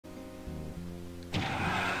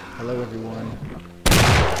Hello everyone.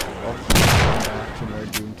 Welcome back to more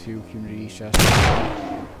Doom 2 Community Session.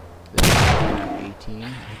 This is map 18.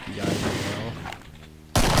 Hope you guys are well.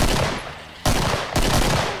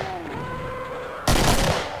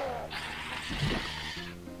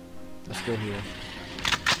 Let's go here.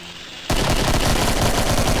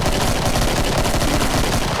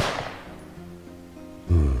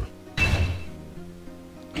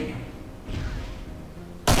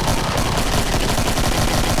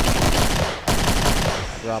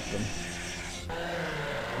 Drop them.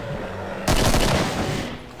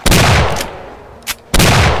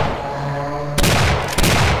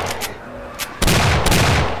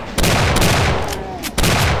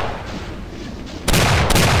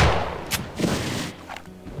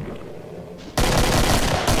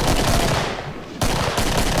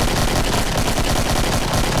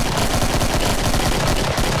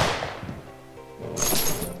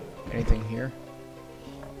 Anything here?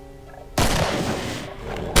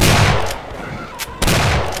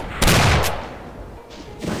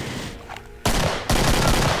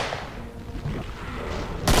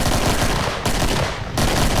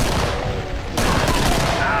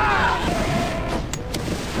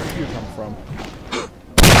 From.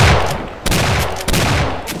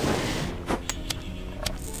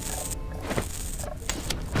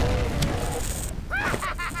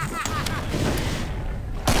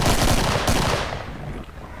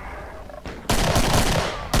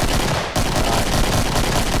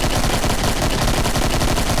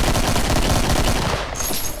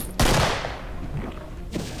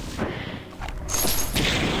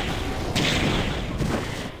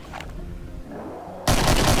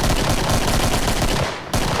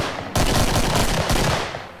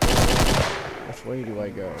 Which way do I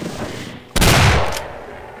go?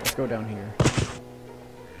 Let's go down here.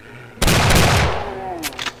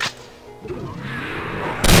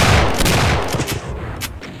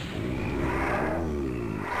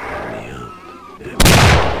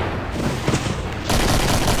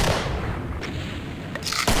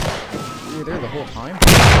 You were there the whole time?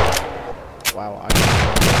 Wow,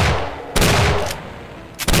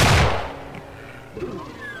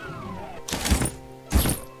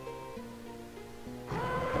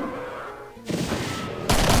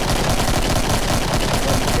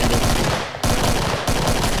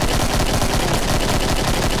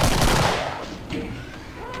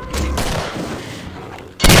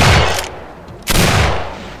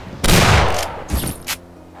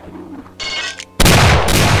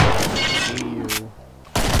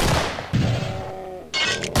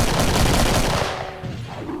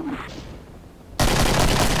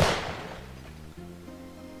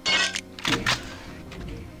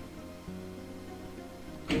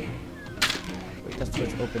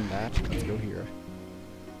 let's open that. Let's go here.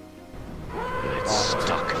 It's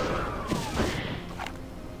stuck.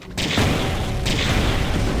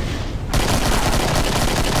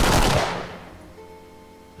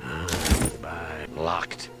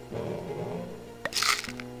 Locked.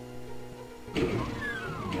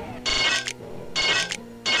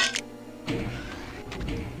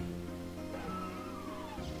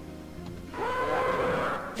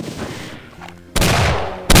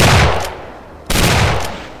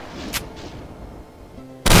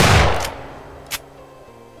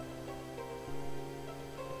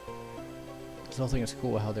 I still think it's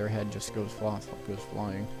cool how their head just goes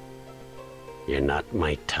flying. You're not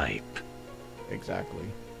my type. Exactly.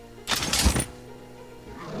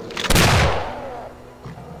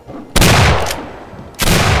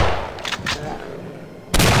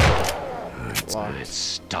 It's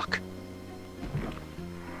stuck.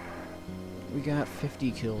 We got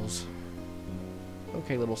 50 kills.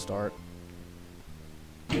 Okay, little start.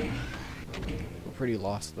 We're pretty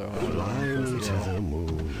lost though. Climb to the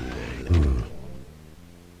moon.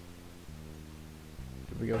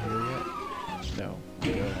 Did we go here yet? No.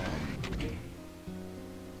 We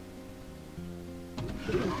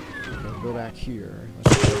go back here.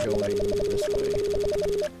 Let's try going this way.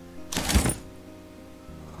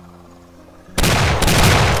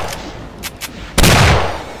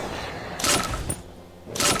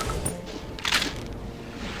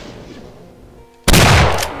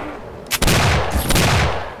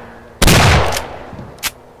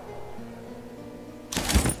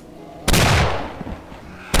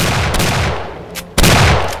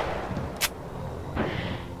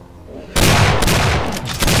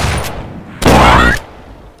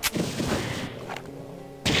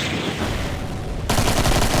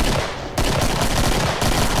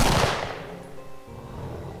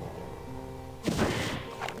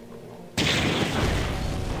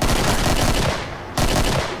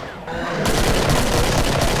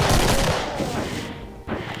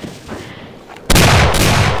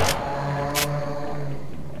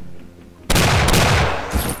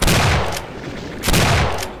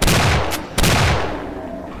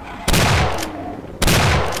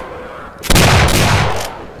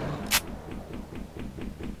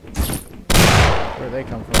 Where'd they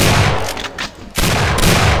come from?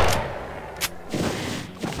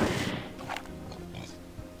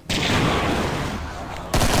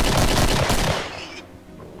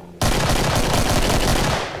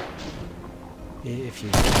 If you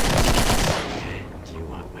do you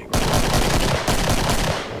want my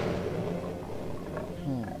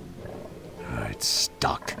it's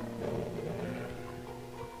stuck.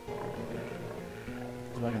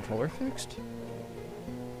 Is my controller fixed?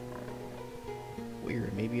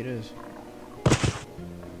 Weird, maybe it is.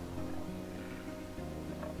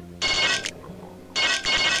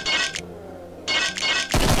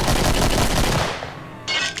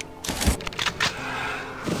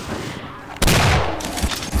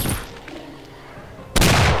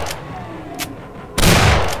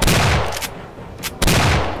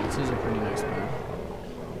 This is a pretty nice map.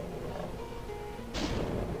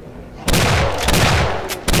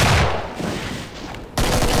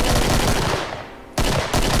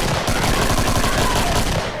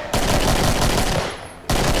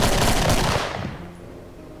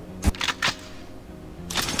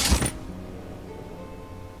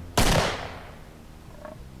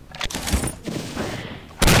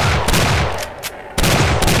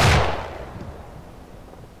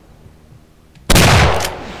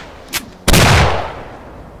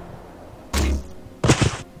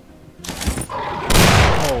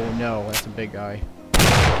 No, that's a big guy.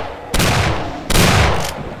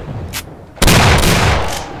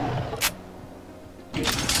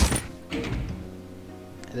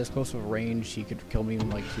 At this close of range, he could kill me in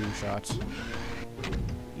like 2 shots.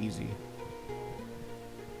 Easy.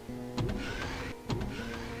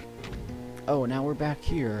 Oh, now we're back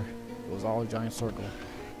here. It was all a giant circle.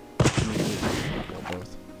 Well,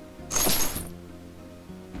 both.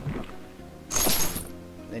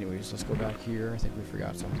 Anyways, let's go back here. I think we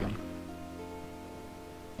forgot something.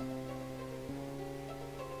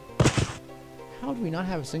 How do we not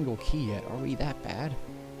have a single key yet? Are we that bad?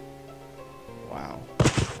 Wow,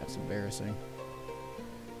 that's embarrassing.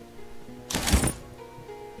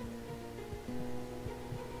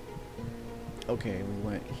 Okay, we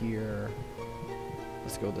went here.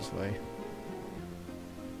 Let's go this way.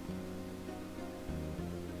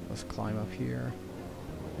 Let's climb up here.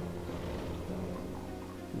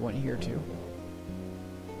 We went here too.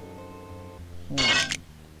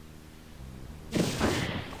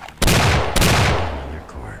 Another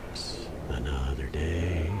corpse, another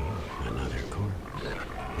day, another corpse,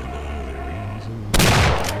 another reason.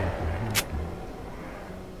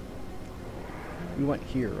 We went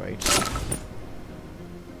here, right?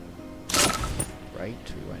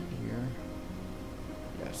 Right, we went here.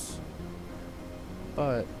 Yes.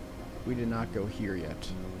 But we did not go here yet.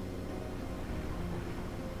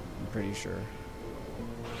 I'm pretty sure.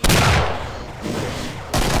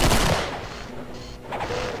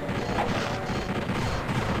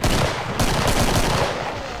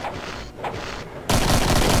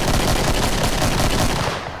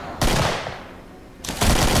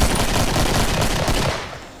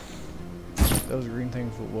 Those green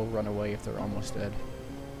things will run away if they're almost dead.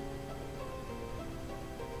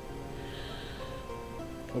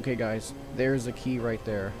 Okay guys, there's a key right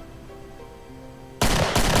there.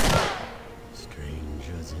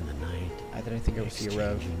 Strangers in the night. I didn't think I would see a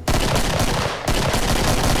rev.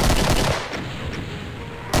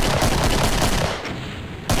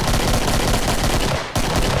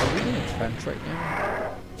 Are we in a trench right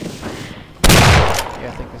now? Yeah,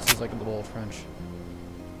 I think this is like a little trench.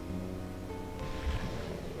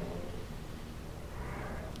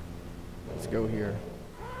 Let's go here.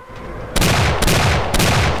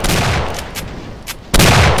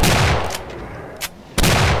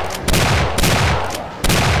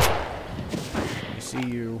 I see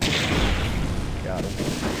you. Got him.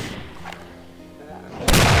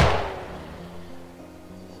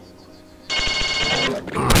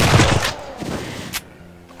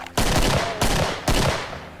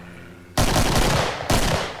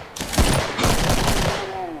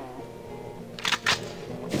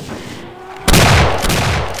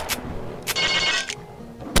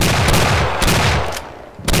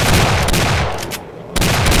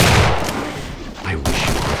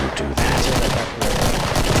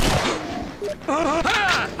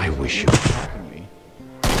 I wish you Attacking me.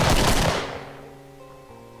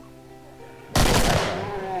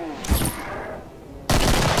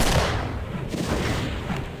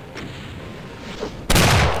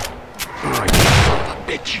 Oh, you son of a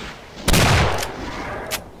bitch.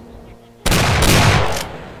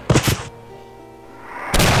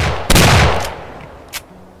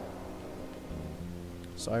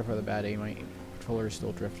 Sorry for the bad aim. My controller is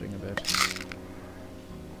still drifting a bit.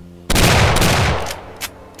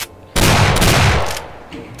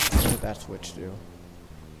 that switch do?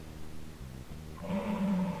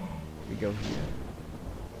 We go here.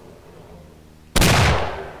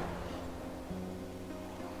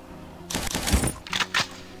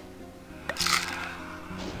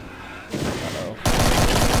 Uh-oh.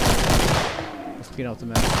 Let's clean out the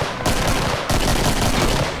mess.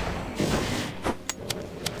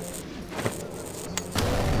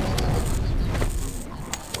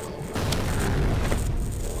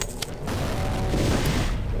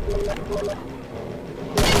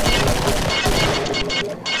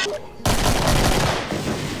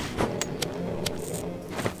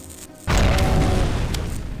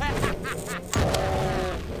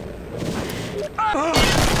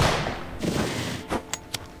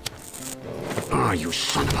 Ah, you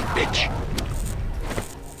son of a bitch!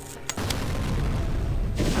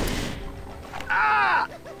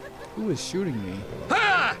 Who is shooting me?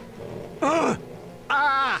 Am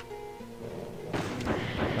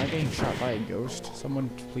I getting shot by a ghost? Someone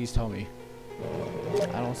please tell me.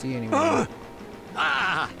 I don't see anyone.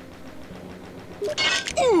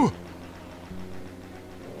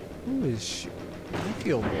 Who is shooting? I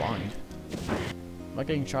feel blind. Am I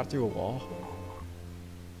getting shot through a wall?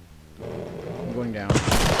 I'm going down.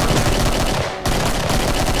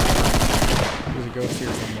 There's a ghost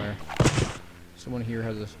here somewhere. Someone here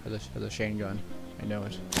has a chain gun. I know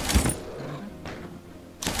it.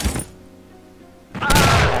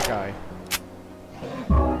 That guy.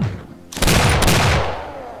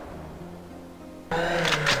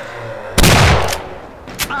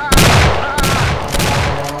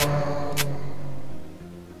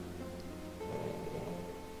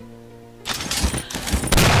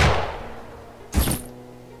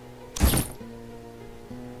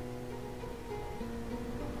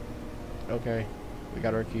 Okay, we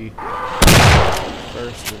got our key.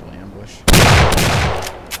 First little ambush.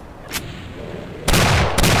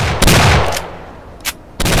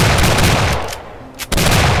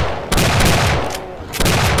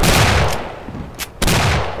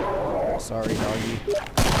 Sorry, doggy.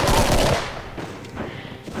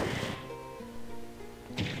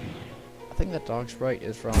 I think that dog sprite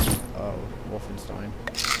is from Wolfenstein.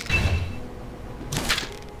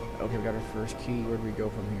 Okay, we got our first key. Where do we go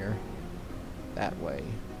from here? That way.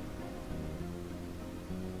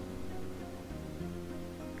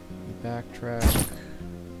 We backtrack.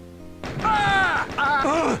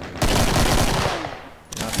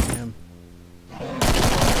 Not him.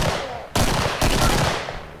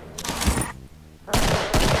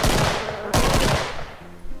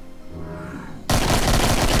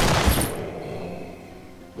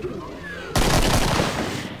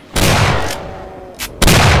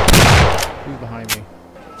 Who's behind me?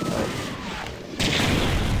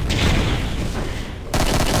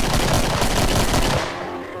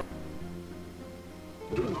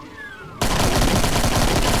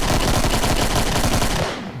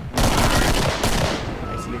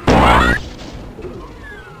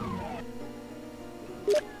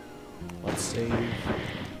 Let's save.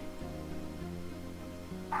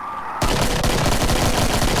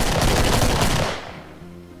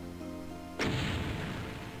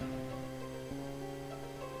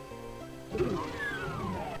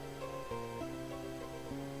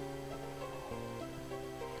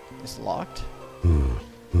 It's locked. I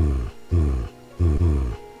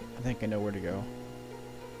think I know where to go.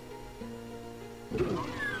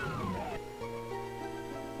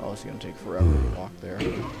 Oh, it's gonna take forever to walk there.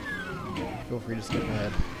 Feel free to skip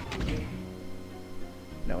ahead.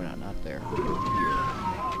 No, not there. Here.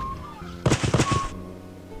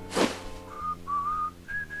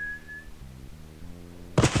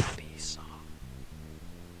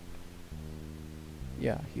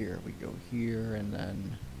 Yeah, here. We go here, and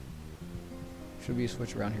then... should be a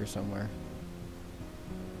switch around here somewhere.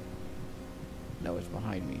 No, it's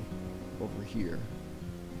behind me. Over here.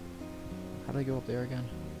 How do I go up there again?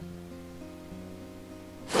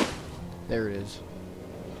 There it is.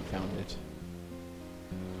 Found it.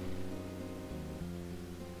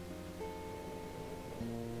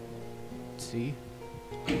 See?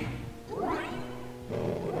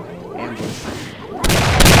 Ambush.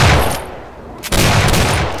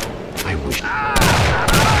 I wish.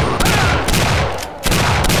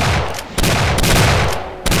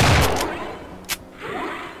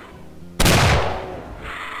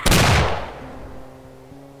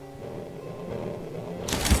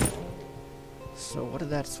 So what did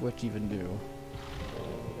that switch even do?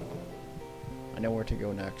 I know where to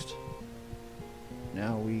go next.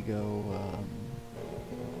 Now we go,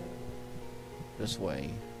 this way.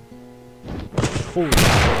 Holy shit.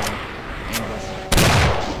 Ambush.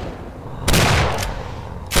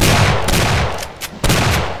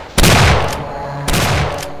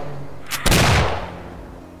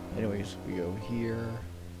 here.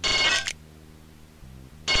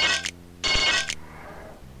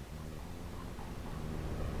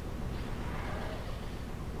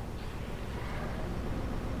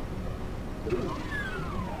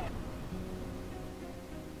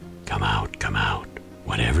 Come out,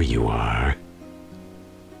 whatever you are.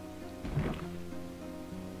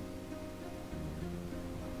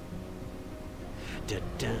 Da,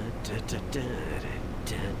 da, da, da, da,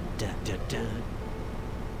 da, da, da, da.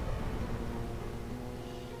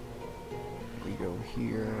 We go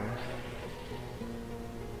here.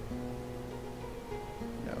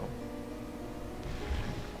 No.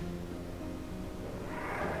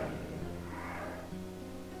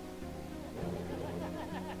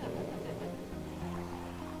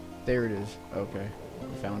 There it is. Okay.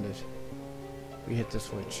 We found it. We hit the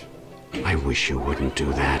switch. I wish you wouldn't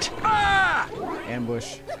do that.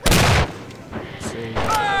 Ambush. Let's see. The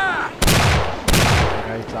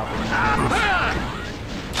guy's dropping knives.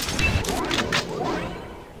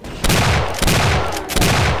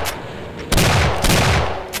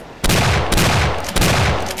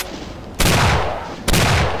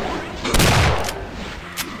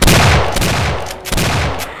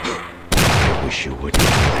 I wish you wouldn't do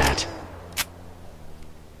that.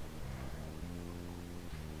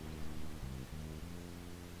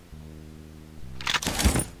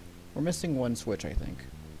 We're missing one switch, I think.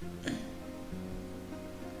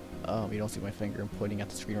 You don't see my finger. I'm pointing at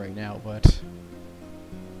the screen right now, but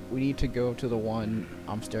we need to go to the one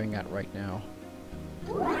I'm staring at right now.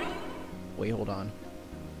 Wait, hold on.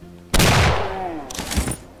 I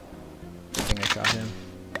think I shot him.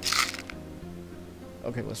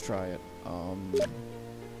 Okay, let's try it.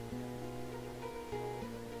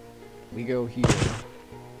 We go here.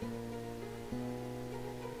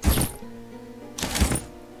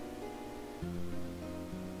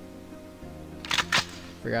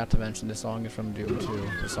 Forgot to mention this song is from Doom 2.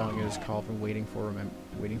 The song is called from Waiting for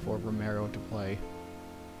Romero to Play.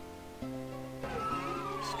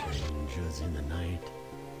 Strangers in the night,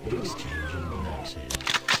 exchanging glances.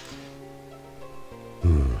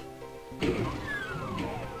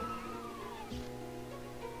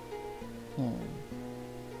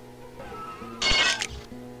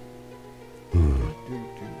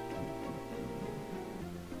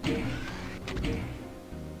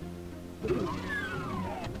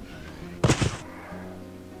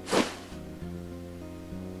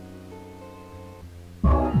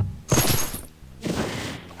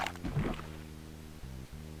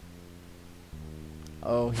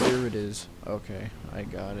 Oh, here it is. Okay, I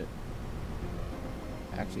got it.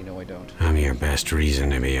 Actually, no, I don't. I'm your best reason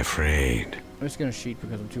to be afraid. I'm just gonna cheat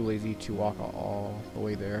because I'm too lazy to walk all the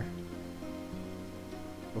way there.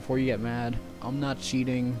 Before you get mad, I'm not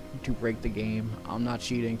cheating to break the game. I'm not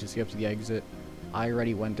cheating to skip to the exit. I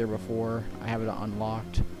already went there before. I have it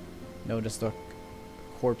unlocked. Notice the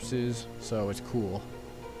corpses, so it's cool.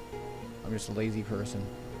 I'm just a lazy person.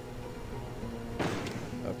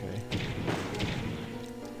 Okay.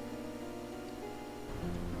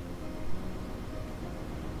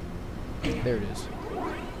 There it is.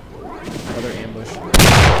 Another ambush.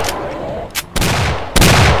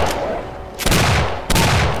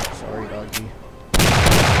 Sorry, doggy.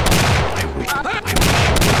 I wish you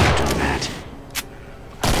wouldn't do that.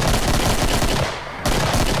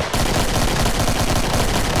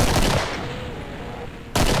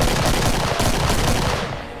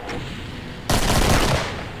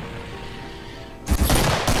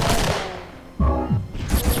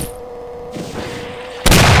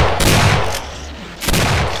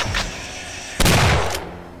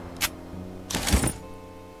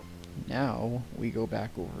 Now we go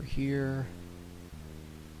back over here.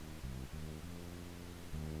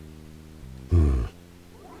 And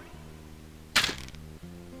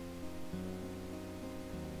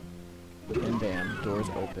bam, doors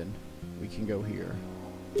open. We can go here.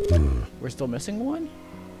 We're still missing one?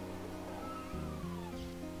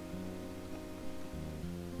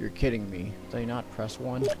 You're kidding me. Did I not press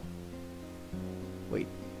one? Wait,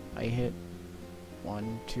 I hit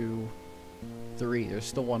 1, 2, 3. There's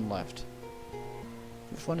still one left.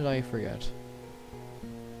 Which one did I forget?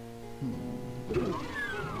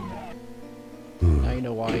 Now you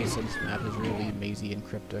know why I said this map is really mazy and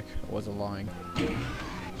cryptic. I wasn't lying.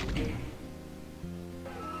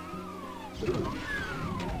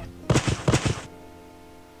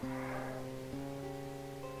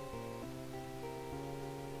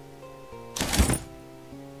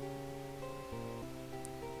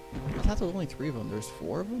 I thought there was only 3 of them. There's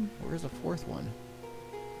 4 of them? Where's the 4th one?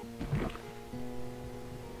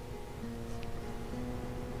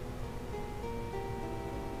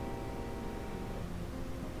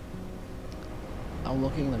 I'm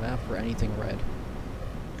looking at the map for anything red.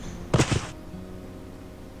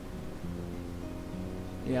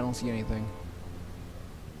 Yeah, I don't see anything.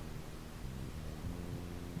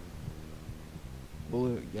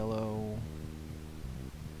 Blue, yellow.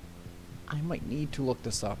 I might need to look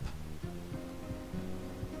this up.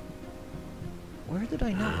 Where did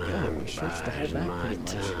I not go? I searched the whole map pretty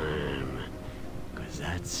much. Time, 'cause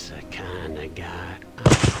that's the kind of guy.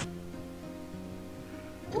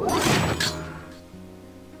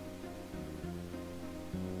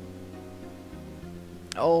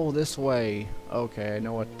 Oh, this way. Okay, I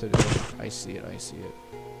know what to do. I see it, I see it.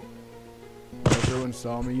 Everyone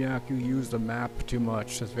saw me. Yeah, you use the map too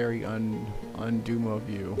much. That's very un-Doom of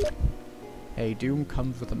you. Hey, Doom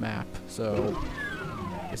comes with a map, so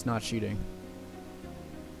it's not cheating.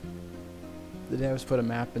 The devs put a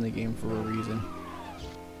map in the game for a reason.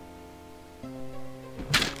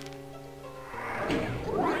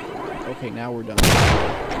 Okay, now we're done.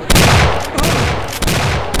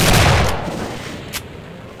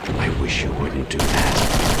 I wish you wouldn't do that.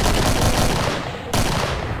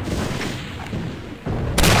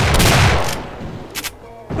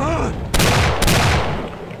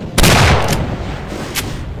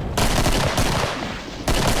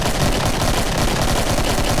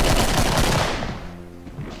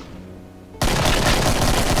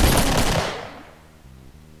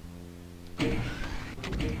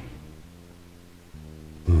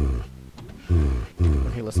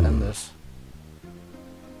 Okay, let's end this.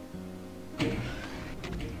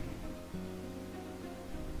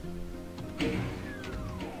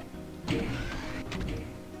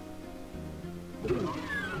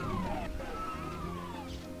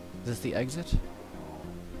 Is this the exit?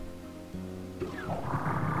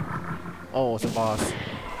 Oh, it's a boss.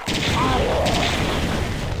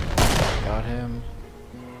 Got him.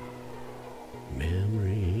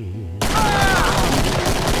 Memory.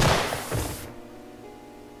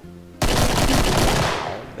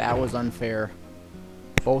 That was unfair.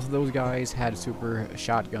 Both of those guys had super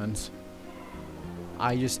shotguns.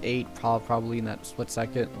 I just ate probably in that split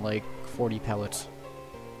second like 40 pellets.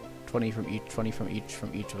 20 from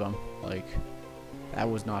each of them. Like, that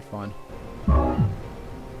was not fun.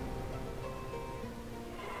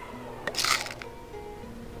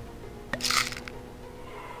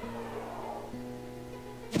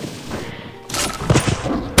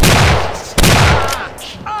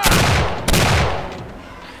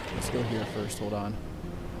 Let's go here first, hold on.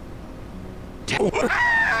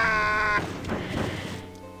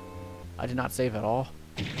 I did not save at all.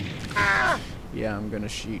 Yeah, I'm gonna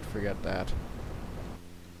cheat, forget that.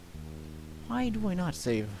 Why do I not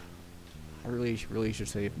save? I really should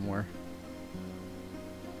save more.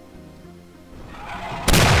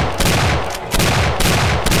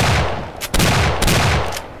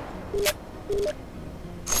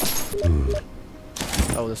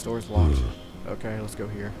 Oh, this door's locked. Okay, let's go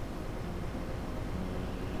here.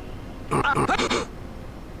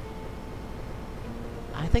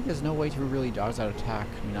 I think there's no way to really dodge that attack.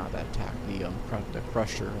 I mean, not that attack. The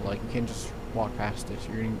crusher. Like, you can't just walk past it.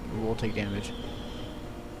 You will take damage.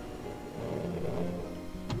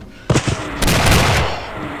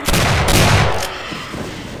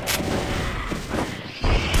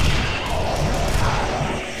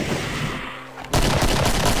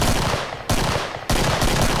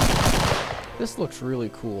 This looks really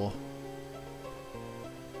cool.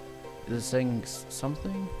 Is it saying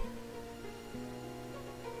something?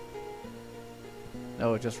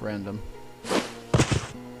 No, it's just random.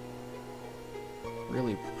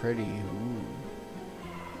 Really pretty. Ooh.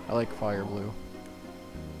 I like fire blue.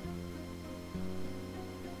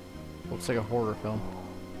 Looks like a horror film.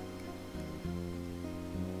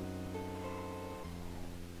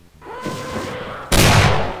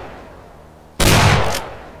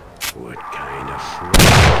 What kind of fool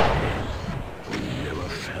never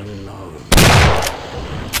fell in love?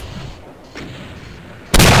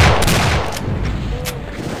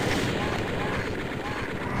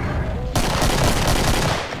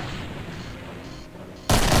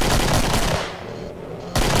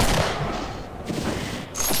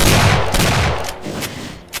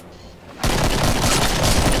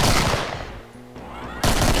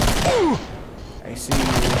 I see you.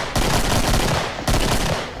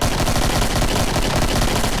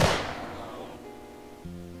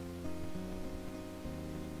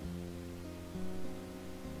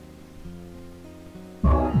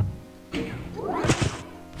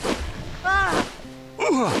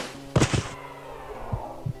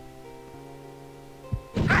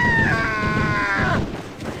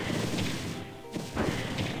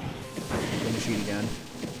 Let me shoot again.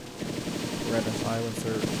 Grab a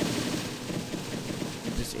silencer.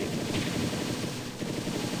 save.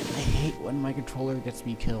 I hate when my controller gets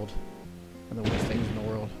me killed. One of the worst things in the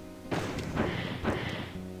world.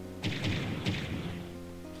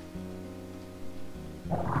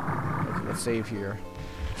 Okay, let's save here.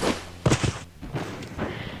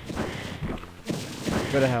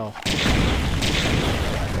 Go to hell.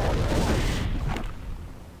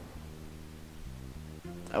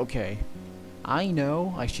 Okay. I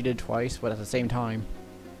know I cheated twice, but at the same time,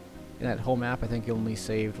 in that whole map, I think you only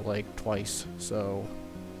saved like twice, so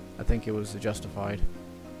I think it was justified.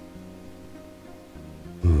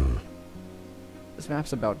 This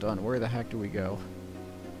map's about done. Where the heck do we go?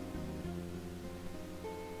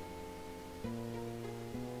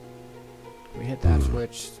 We hit that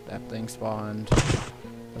switch, that thing spawned.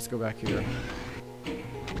 Let's go back here.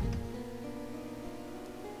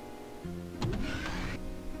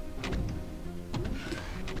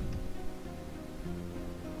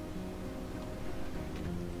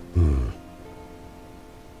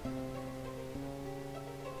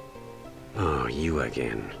 Oh, you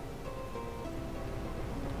again.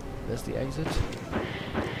 This the exit?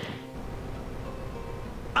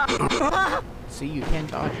 See, you can't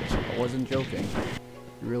dodge it. I wasn't joking.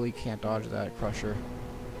 You really can't dodge that, Crusher.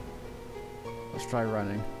 Let's try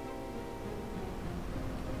running.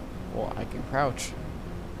 Well, I can crouch.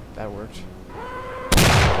 That worked.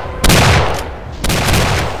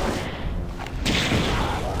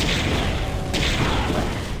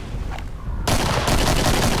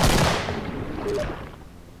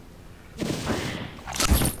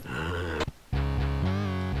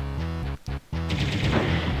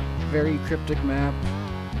 Very cryptic map,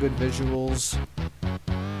 good visuals.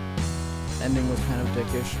 Ending was kind of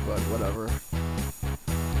dickish, but whatever.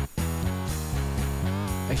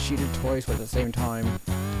 I cheated twice, but at the same time,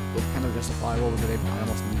 it was kind of justifiable because I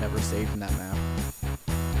almost never saved in that map.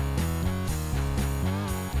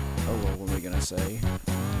 Oh well, what am I gonna say?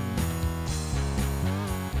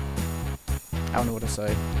 I don't know what to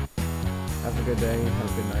say. Have a good day,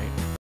 have a good night.